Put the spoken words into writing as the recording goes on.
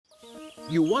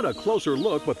You want a closer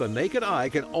look, but the naked eye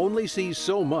can only see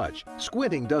so much.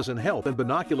 Squinting doesn't help, and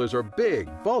binoculars are big,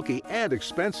 bulky, and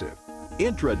expensive.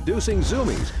 Introducing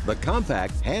Zoomies, the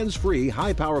compact, hands-free,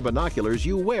 high-power binoculars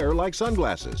you wear like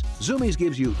sunglasses. Zoomies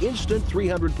gives you instant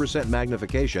 300%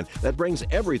 magnification that brings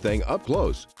everything up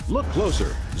close. Look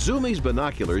closer. Zoomies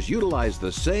binoculars utilize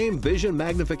the same vision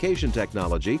magnification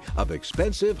technology of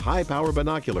expensive, high-power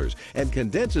binoculars and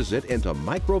condenses it into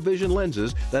microvision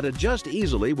lenses that adjust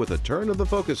easily with a turn of the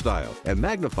focus dial and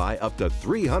magnify up to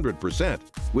 300%.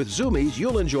 With Zoomies,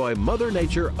 you'll enjoy Mother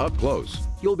Nature up close.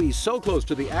 You'll be so close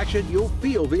to the action, you'll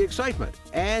feel the excitement.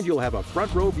 And you'll have a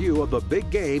front row view of the big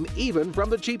game, even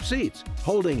from the cheap seats.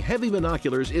 Holding heavy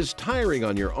binoculars is tiring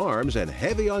on your arms and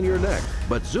heavy on your neck.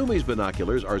 But Zoomies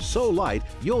binoculars are so light,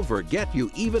 you'll forget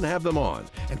you even have them on.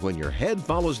 And when your head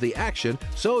follows the action,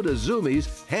 so does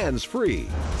Zoomies hands-free.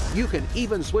 You can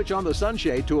even switch on the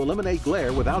sunshade to eliminate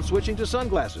glare without switching to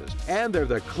sunglasses. And they're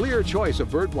the clear choice of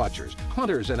bird watchers,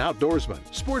 hunters and outdoorsmen,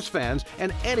 sports fans,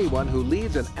 and anyone who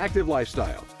leads an active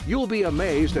lifestyle. You'll be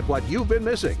amazed at what you've been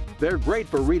missing. They're great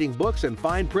for reading books and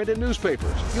fine print in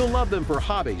newspapers. You'll love them for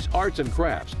hobbies, arts and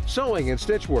crafts, sewing and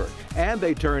stitch work. And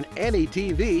they turn any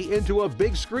TV into a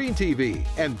big screen TV.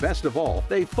 And best of all,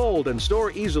 they fold and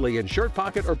store easily in shirt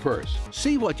pocket or purse.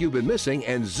 See what you've been missing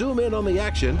and zoom in on the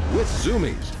action with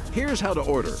Zoomies. Here's how to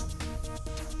order.